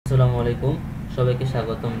আসসালামু আলাইকুম, সবাইকে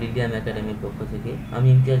স্বাগতম লিলিয়াম একাডেমির পক্ষ থেকে। আমি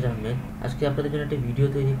ইমতিয়াজ আহমেদ। আজকে আপনাদের জন্য একটা ভিডিও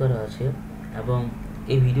তৈরি করা আছে এবং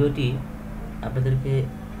এই ভিডিওটি আপনাদেরকে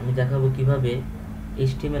আমি দেখাবো কিভাবে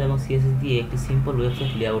HTML এবং CSS দিয়ে একটি সিম্পল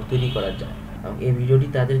ওয়েবসাইট লেআউট তৈরি করা যায়। এবং এই ভিডিওটি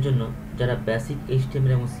তাদের জন্য যারা বেসিক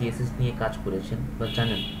HTML এবং CSS নিয়ে কাজ করেছেন বা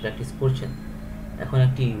জানেন, প্র্যাকটিস করছেন। এখন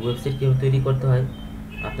একটি ওয়েবসাইট কীভাবে তৈরি করতে হয়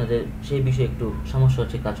আপনাদের সেই বিষয়ে একটু সমস্যা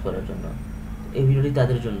হচ্ছে কাজ করার জন্য। এই ভিডিওটি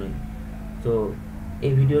তাদের জন্যই। তো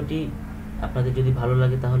এই ভিডিওটি আপনাদের যদি ভালো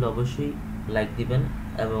লাগে তাহলে অবশ্যই লাইক দিবেন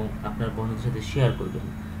এবং আপনার বন্ধুদের সাথে শেয়ার করবেন,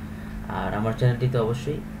 আর আমার চ্যানেলটিতে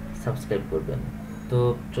অবশ্যই সাবস্ক্রাইব করবেন। তো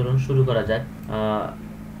চলুন শুরু করা যাক।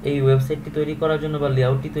 এই ওয়েবসাইটটি তৈরি করার জন্য বা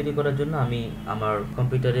লেআউটটি তৈরি করার জন্য আমি আমার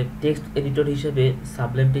কম্পিউটারে টেক্সট এডিটর হিসেবে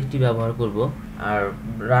সাবলাইম টেক্সটটি ব্যবহার করব, আর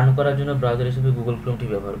রান করার জন্য ব্রাউজার হিসেবে গুগল ক্রোমটি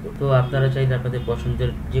ব্যবহার করব। তো আপনারা চাইলে আপনাদের পছন্দের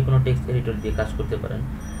যে কোনো টেক্সট এডিটর দিয়ে কাজ করতে পারেন।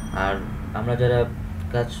 আর আমরা যারা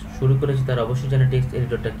কাজ শুরু করেছি তারা অবশ্যই জানে টেক্সট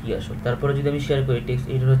এডিটরটা কী আসলে। তারপরে যদি আমি শেয়ার করি, টেক্সট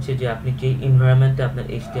এডিটর হচ্ছে যে আপনি যেই এনভায়রনমেন্টে আপনার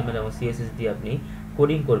HTML এবং CSS দিয়ে আপনি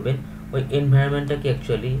কোডিং করবেন, ওই এনভায়রনমেন্টটাকে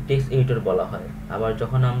অ্যাকচুয়ালি টেক্সট এডিটর বলা হয়। আবার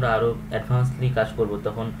যখন আমরা আরও অ্যাডভান্সলি কাজ করব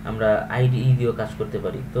তখন আমরা IDE দিয়েও কাজ করতে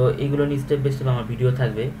পারি। তো এইগুলো নিয়ে স্টেপ বাই স্টেপ আমার ভিডিও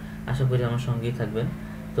থাকবে, আশা করি আমার সঙ্গেই থাকবেন।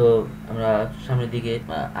 তো আমরা সামনের দিকে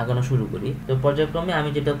আগানো শুরু করি। তো পর্যায়ক্রমে আমি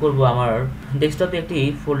যেটা করব, আমার ডেস্কটপে একটি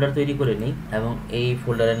ফোল্ডার তৈরি করে নিই এবং এই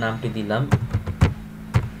ফোল্ডারের নামটি দিলাম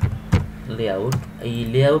লেআউট। এই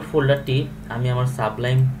লেআউট ফোল্ডারটি আমি আমার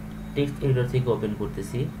সাবলাইম টেক্সট এডিটর থেকে ওপেন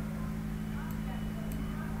করতেছি।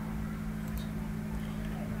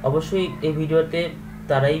 অবশ্যই এই ভিডিওতে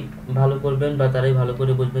তারাই ভালো করবেন বা তারাই ভালো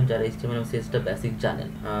করে বুঝবেন যারা HTML এবং CSS টা বেসিক জানেন।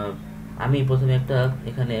 আমি প্রথমে একটা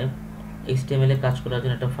এখানে HTML এ কাজ করার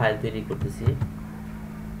জন্য একটা ফাইল তৈরি করতেছি।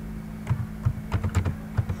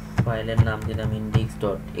 ফাইলের নাম দিলাম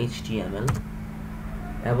index.html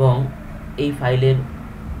এবং এই ফাইলের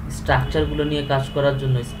স্ট্রাকচারগুলো নিয়ে কাজ করার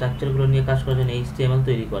জন্য HTML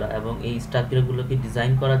তৈরি করা এবং এই স্ট্রাকচারগুলোকে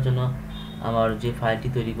ডিজাইন করার জন্য আমার যে ফাইলটি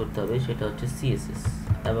তৈরি করতে হবে সেটা হচ্ছে CSS,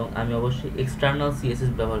 এবং আমি অবশ্যই এক্সটার্নাল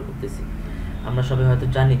CSS ব্যবহার করতেছি। আমরা সবাই হয়তো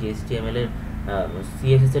জানি যে HTML এর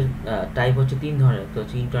CSS এর টাইপ হচ্ছে তিন ধরনের, একটা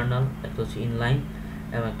হচ্ছে ইন্টারনাল, একটা হচ্ছে ইনলাইন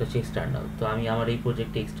এবং একটা হচ্ছে এক্সটার্নাল। তো আমি আমার এই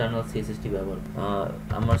প্রজেক্টে এক্সটার্নাল CSSটি ব্যবহার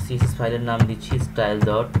আমার CSS ফাইলের নাম দিচ্ছি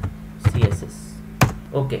style.css।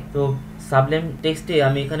 ওকে, তো সাবলাইম টেক্সটে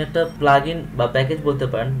আমি এখানে একটা প্লাগইন বা প্যাকেজ বলতে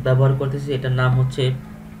পারেন ব্যবহার করতেছি, এটার নাম হচ্ছে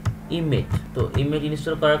ইমেজ। তো ইমেজ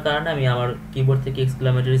ইনস্টল করার কারণে আমি আমার কিবোর্ড থেকে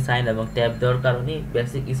এক্সক্লামেটরি সাইন এবং ট্যাব দেওয়ার কারণে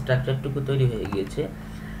বেসিক স্ট্রাকচারটুকু তৈরি হয়ে গিয়েছে।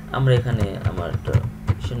 আমরা এখানে আমার একটা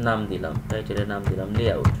নাম দিলাম, টাইটেলের নাম দিলাম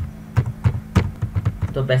লেআউট।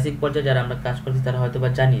 তো বেসিক পর্যায়ে যারা আমরা কাজ করছি তারা হয়তো বা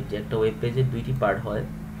জানি যে একটা ওয়েব পেজের দুইটি পার্ট হয়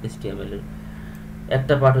HTML এর।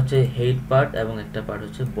 একটা পার্ট হচ্ছে হেড পার্ট এবং একটা পার্ট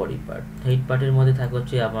হচ্ছে বডি পার্ট। হেড পার্টের মধ্যে থাকে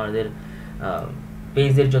হচ্ছে আমাদের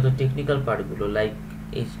পেজের যত টেকনিক্যাল পার্টগুলো, লাইক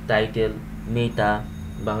টাইটেল, মেটা,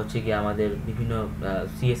 বা হচ্ছে কি আমাদের বিভিন্ন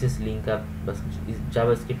CSS লিঙ্ক আপ বা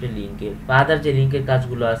জাভাস্ক্রিপ্টের লিঙ্কের বা আদার যে লিঙ্কের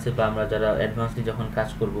কাজগুলো আছে, বা আমরা যারা অ্যাডভান্সলি যখন কাজ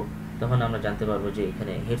করব তখন আমরা জানতে পারবো যে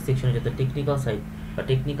এখানে হেড সেকশনে যত টেকনিক্যাল সাইট বা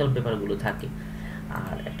টেকনিক্যাল পেপারগুলো থাকে।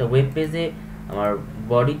 আর একটা ওয়েব পেজে আমার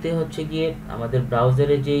বডিতে হচ্ছে গিয়ে আমাদের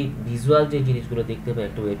ব্রাউজারে যেই ভিজুয়াল যে জিনিসগুলো দেখতে পাই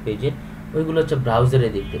একটা ওয়েব পেজের, ওইগুলো হচ্ছে ব্রাউজারে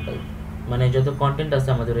দেখতে পাই। মানে যত কন্টেন্ট আছে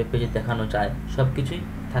আমাদের ওয়েব পেজে দেখানো যায় সব কিছুই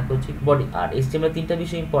থাকে হচ্ছে বডি। আর HTML তিনটা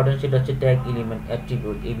বিষয় ইম্পর্টেন্ট, সেটা হচ্ছে ট্যাগ, এলিমেন্ট,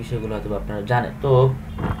 অ্যাট্রিবিউট। এই বিষয়গুলো হয়তো আপনারা জানেন। তো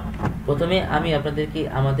প্রথমে আমি আপনাদেরকে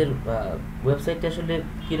আমাদের ওয়েবসাইটটা আসলে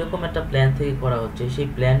কীরকম একটা প্ল্যান থেকে করা হচ্ছে সেই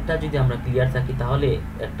প্ল্যানটা যদি আমরা ক্লিয়ার থাকি তাহলে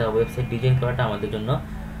একটা ওয়েবসাইট ডিজাইন করাটা আমাদের জন্য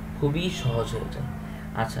খুবই সহজ হয়ে যায়।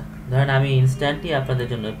 আচ্ছা, ধরেন আমি ইনস্ট্যান্টলি আপনাদের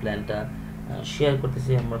জন্য প্ল্যানটা শেয়ার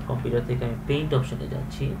করতেছি। আমার কম্পিউটার থেকে আমি পেইন্ট অপশনে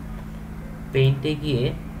যাচ্ছি। পেইন্টে গিয়ে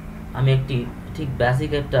আমি একটি ঠিক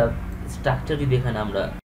বেসিক একটা স্ট্রাকচার যদি এখানে আমরা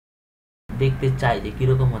দেখতে চাই যে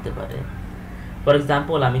কীরকম হতে পারে। ফর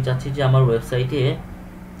এক্সাম্পল, আমি চাচ্ছি যে আমার ওয়েবসাইটে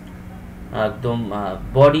একদম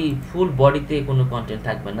ফুল বডিতে কোনো কন্টেন্ট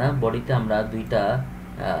থাকবে না। বডিতে আমরা দুইটা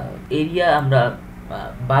এরিয়া আমরা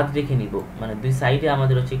বাদ রেখে নিব, মানে দুই সাইডে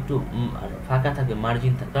আমাদের হচ্ছে একটু ফাঁকা থাকে,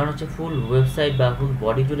 মার্জিন থাকে। কারণ হচ্ছে ফুল ওয়েবসাইট বা ফুল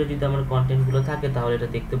বডি জুড়ে যদি আমার কন্টেন্টগুলো থাকে তাহলে এটা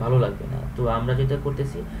দেখতে ভালো লাগবে না। তো আমরা যেটা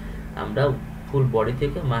করতেছি, আমরা ফুল বডি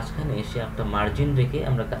থেকে মাঝখানে এসে একটা মার্জিন রেখে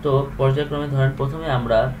আমরা, তো পর্যায়ক্রমে ধরেন প্রথমে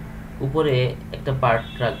আমরা উপরে একটা পার্ট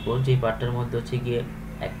রাখবো, যেই পার্টটার মধ্যে হচ্ছে গিয়ে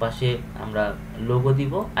এক পাশে আমরা লোগো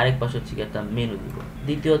দিব, আরেক পাশে হচ্ছে গিয়ে একটা মেনু দিব।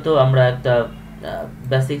 দ্বিতীয়ত আমরা একটা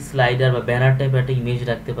বেসিক স্লাইডার বা ব্যানার টাইপের একটা ইমেজ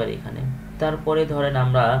রাখতে পারি এখানে। তারপরে ধরেন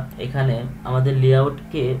আমরা এখানে আমাদের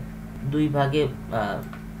লেআউটকে দুই ভাগে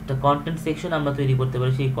একটা কন্টেন্ট সেকশন আমরা তৈরি করতে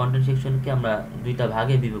পারি। সেই কন্টেন্ট সেকশনকে আমরা দুইটা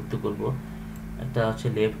ভাগে বিভক্ত করব, একটা হচ্ছে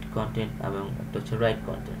লেফট কন্টেন্ট এবং একটা হচ্ছে রাইট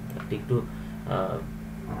কন্টেন্ট। একটা একটু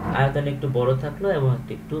আয়তনে একটু বড় থাকলো এবং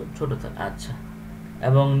একটা একটু ছোট থাকলো। আচ্ছা,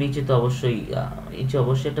 এবং নিচে তো অবশ্যই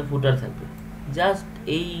একটা ফুটার থাকবে। জাস্ট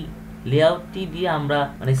এই লেআউটটি দিয়ে আমরা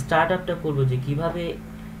মানে স্টার্ট আপটা করবো যে কিভাবে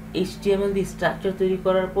HTML দিয়ে স্ট্রাকচার তৈরি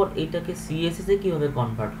করার পর এটাকে CSS এ কিভাবে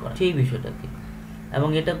কনভার্ট করা সেই বিষয়টাকে। এবং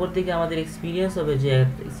এটা করতে গিয়ে আমাদের এক্সপিরিয়েন্স হবে যে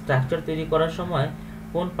স্ট্রাকচার তৈরি করার সময়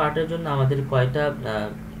কোন পার্টের জন্য আমাদের কয়টা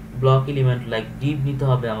ব্লক এলিমেন্ট লাইক ডিভ নিতে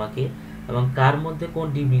হবে আমাকে, এবং কার মধ্যে কোন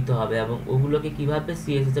ডিভ নিতে হবে, এবং ওগুলোকে কিভাবে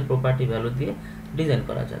CSS এর প্রপার্টি ভ্যালু দিয়ে ডিজাইন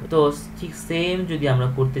করা যাবে। তো ঠিক সেম যদি আমরা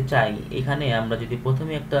করতে চাই, এখানে আমরা যদি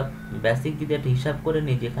প্রথমে একটা বেসিক যদি একটা হিসাব করে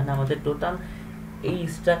নিই যেখানে আমাদের টোটাল এই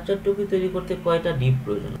স্ট্রাকচারটুকু তৈরি করতে কয়টা ডিভ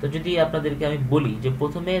প্রয়োজন। তো যদি আপনাদেরকে আমি বলি যে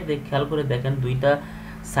প্রথমে খেয়াল করে দেখেন দুইটা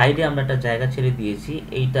সাইডে আমরা একটা জায়গা ছেড়ে দিয়েছি,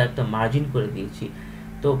 এইটা একটা মার্জিন করে দিয়েছি।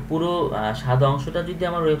 তো পুরো সাদা অংশটা যদি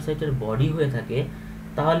আমার ওয়েবসাইটের বডি হয়ে থাকে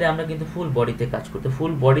তাহলে আমরা কিন্তু ফুল বডিতে কাজ করতে,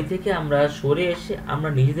 ফুল বডি থেকে আমরা সরে এসে আমরা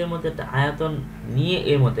নিজেদের মধ্যে একটা আয়তন নিয়ে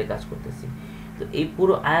এর মধ্যে কাজ করতেছি। তো এই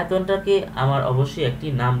পুরো আয়তনটাকে আমার অবশ্যই একটি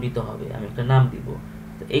নাম দিতে হবে, আমি একটা নাম দিব।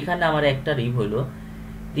 তো এখানে আমার একটা ডিভ হলো।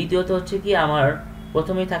 দ্বিতীয়ত হচ্ছে কি আমার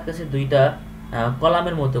প্রথমেই থাকতেছে দুইটা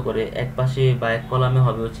কলামের মতো করে, এক পাশে বা এক কলামে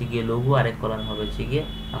হবে হচ্ছে গিয়ে লোগো, আর এক কলামে হবে হচ্ছে গিয়ে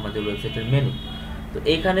আমাদের ওয়েবসাইটের মেনু। তো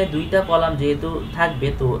এইখানে দুইটা কলাম যেহেতু থাকবে,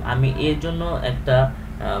 তো আমি এর জন্য একটা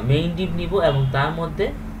মেইন ডিভ নিব এবং তার মধ্যে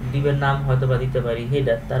ডিভের নাম হয়তো বা দিতে পারি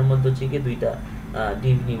হেডার। তার মধ্যে হচ্ছে গিয়ে দুইটা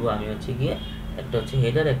ডিভ নিব আমি হচ্ছে গিয়ে, একটা হচ্ছে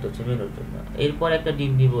হেডার, একটা হচ্ছে মেনুর জন্য। এরপর একটা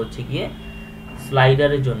ডিভ নিব হচ্ছে গিয়ে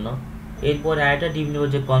স্লাইডারের জন্য। এরপর আরেকটা ডিভ নিব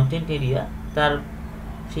যে কন্টেন্ট এরিয়া, তার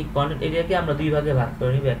সেই কন্টেন্ট এরিয়াকে আমরা দুই ভাগে ভাগ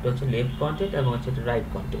করে নিব, একটা হচ্ছে লেফট কন্টেন্ট এবং হচ্ছে রাইট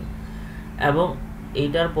কন্টেন্ট। এবং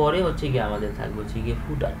এইটার পরে হচ্ছে গিয়ে আমাদের থাকবে হচ্ছে গিয়ে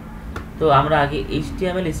ফুটার। তো আমরা আগে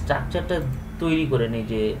HTML স্ট্রাকচারটা তৈরি করে নিই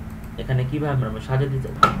যে এখানে কীভাবে আমরা সাজাতে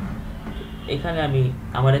চাই। এখানে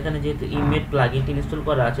আমার এখানে যেহেতু ইমেজ প্লাগইনটি ইনস্টল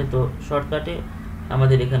করা আছে, তো শর্টকাটে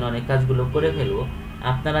আমাদের এখানে অনেক কাজগুলো করে ফেলবো।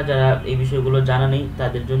 আপনারা যারা এই বিষয়গুলো জানা নেই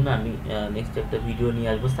তাদের জন্য আমি নেক্সট একটা ভিডিও নিয়ে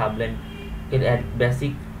আসবো সাবলাইন এর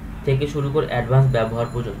বেসিক থেকে শুরু করে অ্যাডভান্স ব্যবহার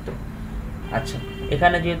পর্যন্ত। আচ্ছা,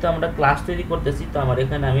 এখানে যেহেতু আমরা ক্লাস তৈরি করতেছি, তো আমার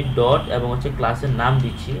এখানে আমি ডট এবং হচ্ছে ক্লাসের নাম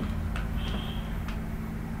দিচ্ছি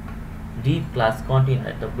ডিভ ক্লাস কন্টেইনার,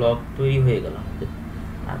 একটা ব্লক তৈরি হয়ে গেল আমাদের।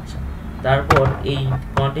 আচ্ছা, তারপর এই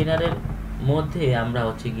কন্টেইনারের মধ্যে আমরা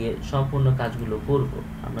হচ্ছে গিয়ে সম্পূর্ণ কাজগুলো করব।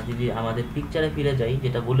 আমরা যদি আমাদের পিকচারে ফিরে যাই,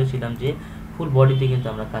 যেটা বলেছিলাম যে ফুল বডিতে কিন্তু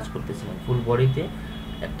আমরা কাজ করতেছিলাম, ফুল বডিতে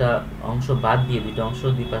একটা অংশ বাদ দিয়ে, দুটো অংশ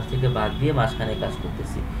দুই পাশ থেকে বাদ দিয়ে মাঝখানে কাজ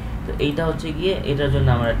করতেছি। তো এইটা হচ্ছে গিয়ে এটার জন্য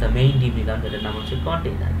আমরা একটা মেইন ডিভ নিলাম যেটার নাম হচ্ছে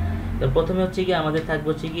কন্টেইনার। তো প্রথমে হচ্ছে গিয়ে আমাদের থাকবে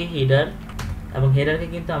হচ্ছে গিয়ে হেডার, এবং হেডারকে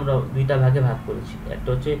কিন্তু আমরা দুইটা ভাগে ভাগ করেছি। একটা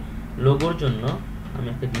হচ্ছে লোগোর জন্য আমি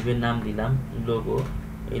একটা ডিভের নাম দিলাম লোগো,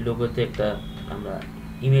 এই লোগোতে একটা আমরা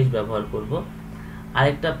ইমেজ ব্যবহার করব।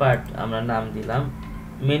 আরেকটা পার্ট আমরা নাম দিলাম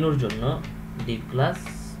মেনুর জন্য ডিভ ক্লাস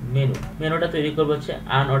মেনু। মেনুটা তৈরি করবো হচ্ছে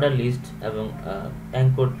আনঅর্ডার লিস্ট এবং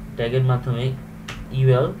অ্যাঙ্কর ট্যাগের মাধ্যমে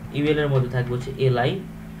ইউএল এর মধ্যে থাকবে হচ্ছে এলআই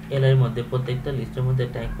এর মধ্যে প্রত্যেকটা লিস্টের মধ্যে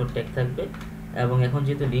একটা অ্যাঙ্কর ট্যাগ থাকবে। এবং এখন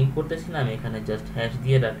যেহেতু লিঙ্ক করতেছি না, আমি এখানে জাস্ট হ্যাশ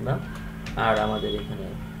দিয়ে রাখলাম, আর আমাদের এখানে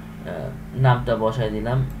নামটা বসাই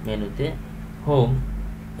দিলাম মেনুতে হোম।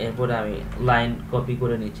 এরপরে আমি লাইন কপি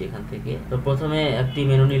করে নিচ্ছি এখান থেকে। তো প্রথমে একটি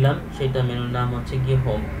মেনু নিলাম, সেটা মেনুর নাম হচ্ছে গিয়ে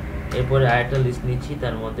হোম। এরপরে আরেকটা লিস্ট নিচ্ছি,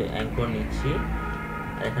 তার মধ্যে অ্যাঙ্কর নিচ্ছি,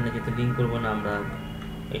 আর এখানে যেহেতু লিঙ্ক করবো না, আমরা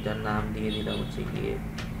এটার নাম দিয়ে দিলাম হচ্ছে গিয়ে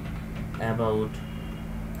অ্যাবাউট।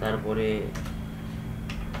 তারপরে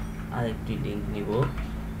আরেকটি লিঙ্ক নিব,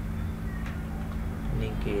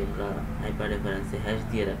 লিঙ্কে আমরা হাইপার রেফারেন্সে হ্যাশ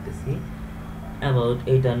দিয়ে রাখতেছি অ্যাবাউট।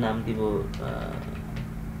 এইটার নাম দিব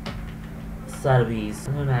সার্ভিস।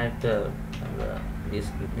 আরেকটা আমরা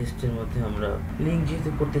লিস্টের মধ্যে আমরা লিঙ্ক যেহেতু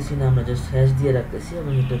করতেছি না, আমরা জাস্ট হ্যাশ দিয়ে রাখতেছি,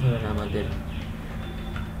 এবং এটা ধরেন আমাদের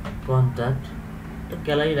কন্ট্যাক্ট,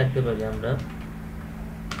 গ্যালারি রাখতে পারি আমরা।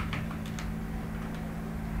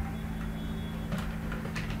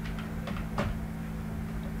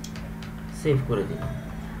 সেভ করে দিলাম।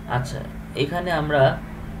 আচ্ছা, এখানে আমরা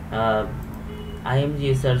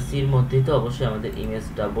IMGSRCর মধ্যে তো অবশ্যই আমাদের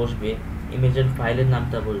ইমেজটা বসবে, ইমেজের ফাইলের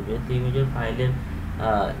নামটা বসবে। তো ইমেজের ফাইলের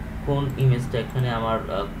কোন ইমেজটা এখানে আমার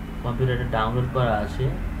কম্পিউটারে ডাউনলোড করা আছে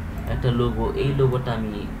একটা লোগো, এই লোগোটা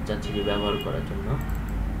আমি চাচ্ছি যে ব্যবহার করার জন্য।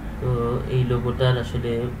 তো এই লোগোটার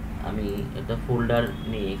আসলে আমি একটা ফোল্ডার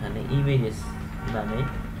নিই এখানে ইমেজেস নামে।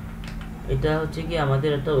 এটা হচ্ছে কি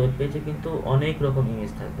আমাদের একটা ওয়েব পেজে কিন্তু অনেক রকম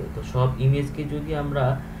ইমেজ থাকবে। তো সব ইমেজকে যদি আমরা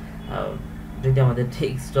আমাদের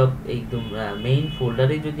ডেস্কটপ একদম মেইন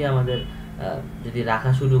ফোল্ডারে যদি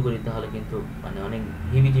রাখা শুরু করি, তাহলে কিন্তু মানে অনেক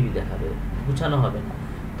হিবিজিবি দেখাবে, গুছানো হবে না।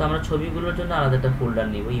 তো আমরা ছবিগুলোর জন্য আলাদা একটা ফোল্ডার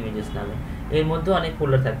নিব ইমেজেস নামে। এর মধ্যে অনেক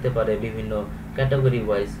ফোল্ডার থাকতে পারে বিভিন্ন ক্যাটাগরি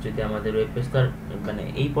ওয়াইজ। যদি আমাদের ওয়েব পেজটার মানে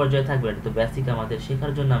এই পর্যায়ে থাকবে, এটা তো বেসিক আমাদের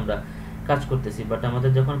শেখার জন্য আমরা কাজ করতেছি, বাট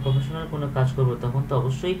আমাদের যখন প্রফেশনাল কোনো কাজ করব তখন তো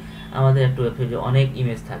অবশ্যই আমাদের একটা ওয়েবসাইটে অনেক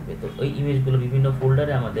ইমেজ থাকবে। তো ওই ইমেজগুলো বিভিন্ন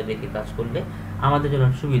ফোল্ডারে আমাদের রেখে কাজ করলে আমাদের জন্য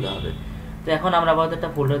সুবিধা হবে। তো এখন আমরা আবার একটা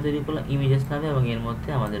ফোল্ডার তৈরি করলাম ইমেজেস নামে, এবং এর মধ্যে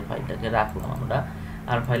আমাদের ফাইলটাকে রাখলাম আমরা।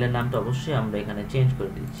 আর ফাইলের নামটা অবশ্যই আমরা এখানে চেঞ্জ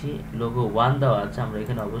করে দিচ্ছি। লোগো 1 দেওয়া আছে, আমরা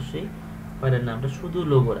এখানে অবশ্যই ফাইলের নামটা শুধু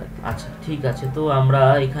লোগো রাখি। আচ্ছা ঠিক আছে, তো আমরা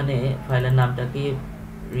এখানে ফাইলের নামটাকে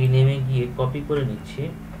রিনেমে গিয়ে কপি করে নিচ্ছি।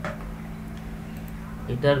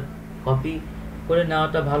 এটার কপি করে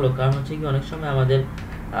নেওয়াটা ভালো, কারণ হচ্ছে কি অনেক সময় আমাদের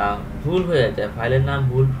ভুল হয়ে যায়। ফাইলের নাম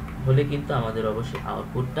ভুল হলে কিন্তু আমাদের অবশ্যই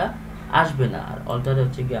আউটপুটটা আসবে না। আর অল্টারে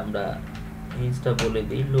হচ্ছে কি আমরা ইমেজটা বলে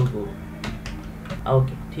দিই লোগো।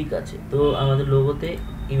 ওকে ঠিক আছে, তো আমাদের লোগোতে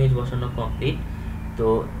ইমেজ বসানো কমপ্লিট। তো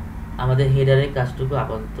আমাদের হেডারের কাজটুকু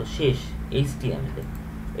আপাতত শেষ HTML এ।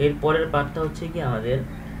 এর পরের পার্টটা হচ্ছে কি আমাদের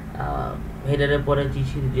হেডারের পরে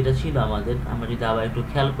যেটা ছিল আমাদের, আমরা যদি আবার একটু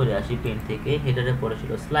খেয়াল করে আসি পেন থেকে, হেডারের পরে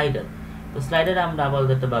ছিল স্লাইডার। তো স্লাইডারে আমরা আবার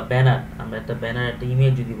একটা বা ব্যানার, আমরা একটা ব্যানার একটা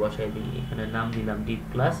ইমেজ যদি বসাই দিই, এখানে নাম দিলাম ডিপ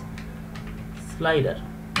ক্লাস স্লাইডার।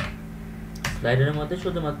 স্লাইডারের মধ্যে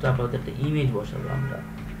শুধুমাত্র আপাতত একটা ইমেজ বসাবো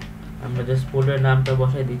আমরা জাস্ট ফোল্ডারের নামটা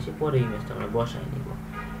বসাই দিচ্ছি, পরে ইমেজটা আমরা বসাই নিব।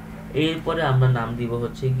 এরপরে আমরা নাম দিব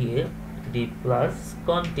হচ্ছে গিয়ে ডিপ ক্লাস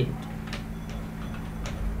কন্টেন্ট।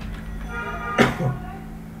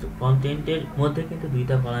 তো কন্টেন্টের মধ্যে কিন্তু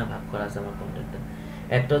দুইটা কলামে ভাগ করা আছে আমার কন্টেন্টটা,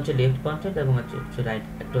 একটা হচ্ছে লেফট কন্টেন্ট এবং একটা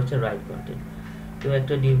হচ্ছে রাইট কন্টেন্ট। তো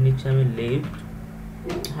একটা ডিভ নিচ্ছে আমি লেফট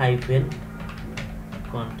হাইফেন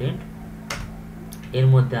কন্টেন্ট, এর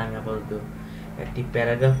মধ্যে আমি আপাতত একটি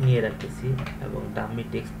প্যারাগ্রাফ নিয়ে রাখতেছি এবং ডামি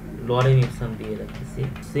টেক্সট লরেম ইপসন দিয়ে রাখতেছি।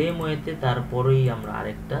 সেম ওয়েতে তারপরেই আমরা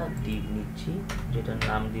আরেকটা ডিভ নিচ্ছি, যেটার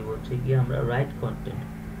নাম দিব হচ্ছে গিয়ে আমরা রাইট কন্টেন্ট।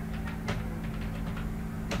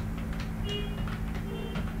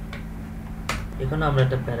 এখানে আমরা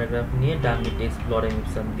একটা প্যারাগ্রাফ নিয়ে ডামি টেক্সট লরেম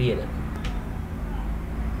ইপসন দিয়ে রাখি।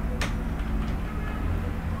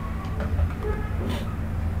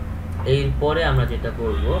 এরপরে আমরা যেটা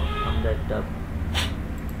করব, আমরা একটা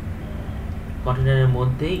কন্টেনারের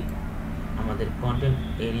মধ্যেই আমাদের কন্টেন্ট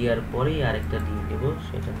এরিয়ার পরেই আরেকটা দিয়ে দেব,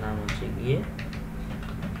 সেটার নাম হচ্ছে গিয়ে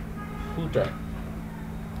ফুটার।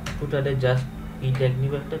 ফুটারে জাস্ট পি ট্যাগ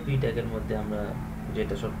নিব একটা, পি ট্যাগের মধ্যে আমরা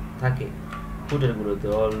যেটা সব থাকে ফুটারগুলোতে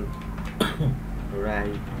all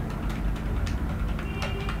right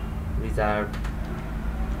reserve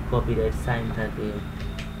copyright sign থাকে,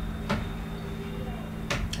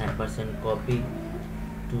 100% কপি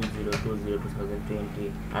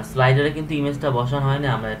 2020 আর স্লাইডারে কিন্তু ইমেজটা বসানো হয় না,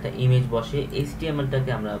 আমরা একটা ইমেজ বসে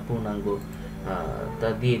HTML-টাকে আমরা পূর্ণাঙ্গ তা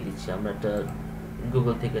দিয়ে দিচ্ছি। আমরা একটা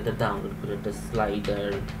গুগল থেকে এটা ডাউনলোড করে একটা স্লাইডার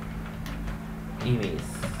ইমেজ,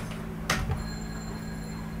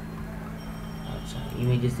 আচ্ছা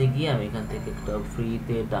ইমেজেসে গিয়ে আমি এখান থেকে একটা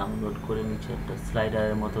ফ্রিতে ডাউনলোড করে নিচ্ছি। একটা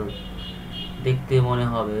স্লাইডারের মতো দেখতে মনে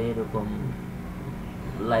হবে এরকম,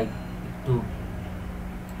 লাইক একটু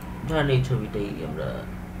ধরেন এই ছবিটাই আমরা,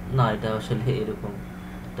 না এটা আসলে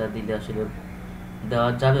এরকমটা দিলে আসলে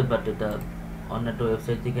দেওয়া যাবে, বাট এটা অন্য একটা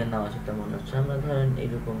ওয়েবসাইট থেকে নেওয়া সেটা মনে হচ্ছে। আমরা ধরেন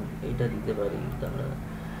এরকম এইটা দিতে পারি। তো আমরা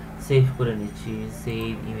সেভ করে নিচ্ছি,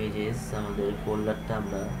 সেভ ইমেজেস। আমাদের ফোল্ডারটা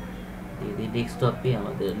আমরা দিয়ে দিই ডেস্কটপে,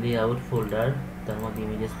 আমাদের লেআউট ফোল্ডার, তার মধ্যে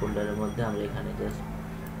ইমেজেস ফোল্ডারের মধ্যে আমরা এখানে জাস্ট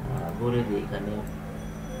বলে দিই, এখানে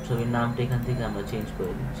ছবির নামটা এখান থেকে আমরা চেঞ্জ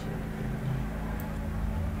করে দিচ্ছি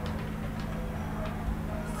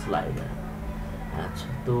স্লাইডার। আচ্ছা,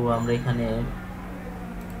 তো আমরা এখানে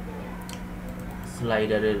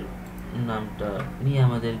স্লাইডারের নামটা নিয়ে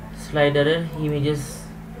আমাদের স্লাইডারের ইমেজেস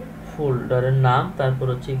ফোল্ডারের নাম, তারপর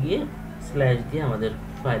হচ্ছে গিয়ে স্ল্যাশ দিয়ে আমাদের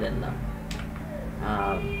ফাইলের নাম,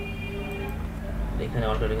 এখানে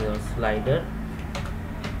অল্টার লিখে দেবো স্লাইডার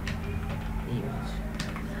ইমেজ।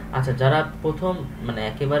 আচ্ছা, যারা প্রথম মানে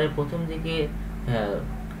একেবারে প্রথম দিকে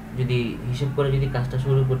যদি হিসেব করে যদি কাজটা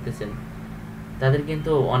শুরু করতেছেন, তাদের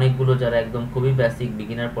কিন্তু অনেকগুলো, যারা একদম খুবই বেসিক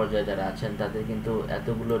বিগিনার পর্যায়ে যারা আছেন, তাদের কিন্তু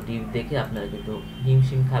এতগুলো ডিপ দেখে আপনারা কিন্তু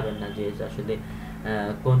হিমশিম খাবেন না যে আসলে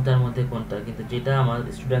কোনটার মধ্যে কোনটা। কিন্তু যেটা আমার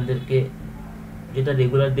স্টুডেন্টদেরকে যেটা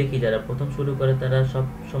রেগুলার দেখি, যারা প্রথম শুরু করে তারা সব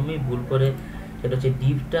সময় ভুল করে, সেটা হচ্ছে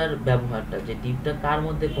ডিপটার ব্যবহারটা, যে ডিপটা কার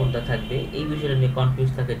মধ্যে কোনটা থাকবে এই বিষয়টা নিয়ে কনফিউজ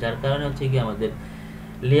থাকে, যার কারণে হচ্ছে কি আমাদের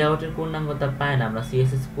লেআউটের পূর্ণাঙ্গতা পায় না। আমরা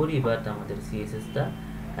সিএসএস করি, বাট আমাদের সিএসএসটা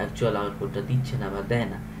অ্যাকচুয়াল আউটপুটটা দিচ্ছে না বা দেয়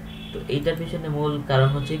না। তো এইটার পিছনে মূল কারণ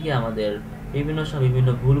হচ্ছে কি আমাদের বিভিন্ন সময় বিভিন্ন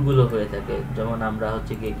ভুলগুলো হয়ে থাকে। যেমন আমরা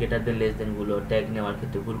হচ্ছে গিয়ে গ্রেটার দেন লেস দেনগুলো ট্যাগ নেওয়ার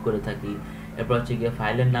ক্ষেত্রে ভুল করে থাকি, এরপর হচ্ছে গিয়ে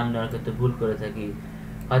ফাইলের নাম নেওয়ার ক্ষেত্রে ভুল করে থাকি,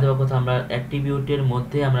 হয়তো বা কোথাও আমরা অ্যাট্রিবিউটের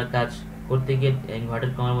মধ্যে আমরা কাজ করতে গিয়ে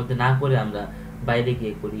ইনভার্টেড কমার মধ্যে না করে আমরা বাইরে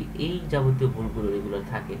গিয়ে করি, এই যাবতীয় ভুলগুলো এগুলো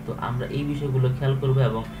থাকে। তো আমরা এই বিষয়গুলো খেয়াল করবো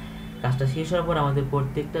এবং কাজটা শেষ হওয়ার পর আমাদের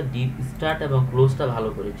প্রত্যেকটা ডিপ স্টার্ট এবং ক্লোজটা ভালো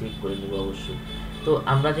করে চেক করে নেব অবশ্যই। তো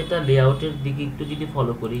আমরা যেটা লেআউটের দিকে একটু যদি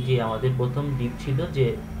ফলো করি, যে আমাদের প্রথম ডিপ ছিল যে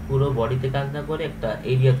পুরো বডিতে কাজ না করে একটা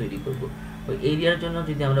এরিয়া তৈরি করব। ওই এরিয়ার জন্য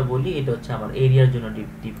যদি আমরা বলি, এটা হচ্ছে আমার এরিয়ার জন্য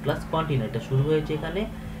ডিপ ক্লাস কন্টেইনার, এটা শুরু হয়েছে এখানে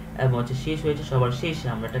এবং হচ্ছে শেষ হয়েছে সবার শেষে।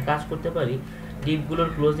 আমরা একটা কাজ করতে পারি, ডিপগুলোর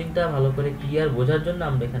ক্লোজিংটা ভালো করে ক্লিয়ার বোঝার জন্য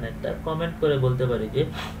আমরা এখানে একটা কমেন্ট করে বলতে পারি যে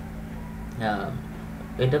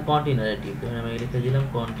এটা কন্টেইনারের ডিপ, আমি লিখে দিলাম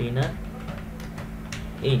কন্টেইনার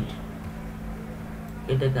এন্ড,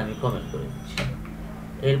 এটাকে আমি কমেন্ট করে দিচ্ছি।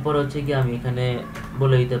 এরপর হচ্ছে কি আমি এখানে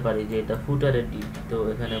বলে দিতে পারি যে এটা ফুটারের ডিপ, তো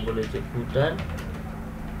এখানে বলেছে ফুটার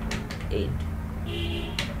এন্ড।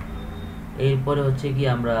 এরপরে হচ্ছে কি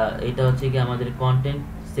আমরা, এটা হচ্ছে কি আমাদের কন্টেন্ট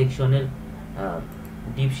সেকশনের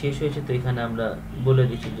ডিপ শেষ হয়েছে, তো এখানে আমরা বলে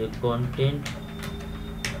দিচ্ছি যে কন্টেন্ট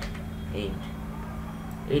এন্ড।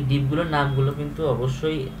 এই ডিপগুলোর নামগুলো কিন্তু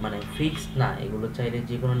অবশ্যই মানে ফিক্সড না, এগুলো চাইলে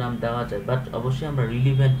যে কোনো নাম দেওয়া যায়, বাট অবশ্যই আমরা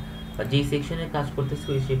রিলিভেন্ট বা যেই সেকশনে কাজ করতেছি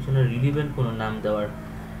ওই সেকশনের রিলিভেন্ট কোনো নাম দেওয়ার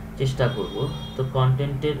চেষ্টা করব। তো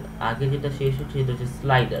কন্টেন্টের আগে যেটা শেষ হচ্ছে এটা হচ্ছে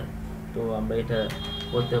স্লাইডার, তো আমরা এটা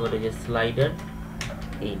বলতে পারি যে স্লাইডার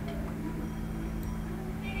এন্ড।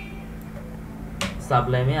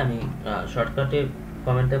 সাবলাইমে আমি শর্টকাটে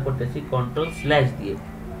কমেন্টটা করতেছি কন্ট্রোল/ দিয়ে।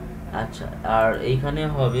 আচ্ছা, আর এইখানে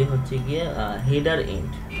হবে হচ্ছে গিয়ে হেডার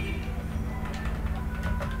এন্ড।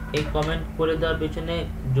 এই কমেন্ট করে দেওয়ার পেছনে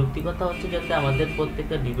যৌক্তিকতা হচ্ছে যাতে আমাদের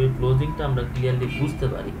প্রত্যেকটা ডিপের ক্লোজিংটা আমরা ক্লিয়ারলি বুঝতে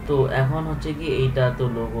পারি। তো এখন হচ্ছে কি এইটা তো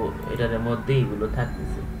লোগো, এটার মধ্যেই এগুলো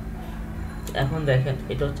থাকতেছে। এখন দেখেন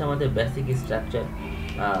এটা হচ্ছে আমাদের বেসিক স্ট্রাকচার,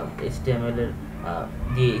 HTML এর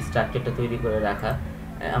যে স্ট্রাকচারটা তৈরি করে রাখা,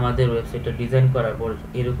 আমাদের ওয়েবসাইটটা ডিজাইন করার পর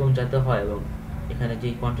এরকম যাতে হয় এবং এখানে যে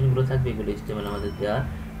কন্টেন্টগুলো থাকবে এগুলো HTML আমাদের দেওয়া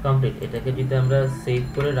কমপ্লিট। এটাকে যদি আমরা সেভ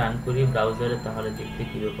করে রান করি ব্রাউজারে, তাহলে দেখতে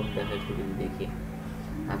কীরকম দেখা একটু যদি দেখি।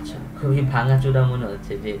 আচ্ছা, খুবই ভাঙাচোরা মনে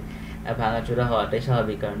হচ্ছে, যে ভাঙাচোরা হওয়াটাই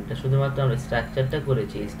স্বাভাবিক, কারণ এটা শুধুমাত্র আমরা স্ট্রাকচারটা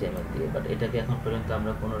করেছি HTML দিয়ে, বাট এটাকে এখন পর্যন্ত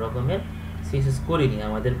আমরা কোনো রকমের CSS করিনি।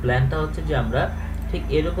 আমাদের প্ল্যানটা হচ্ছে যে আমরা ঠিক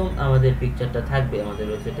এরকম আমাদের পিকচারটা থাকবে, আমাদের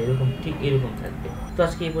ওয়েবসাইটে এরকম ঠিক এরকম থাকবে। তো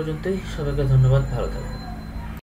আজকে এই পর্যন্তই, সবাইকে ধন্যবাদ, ভালো থাকবেন।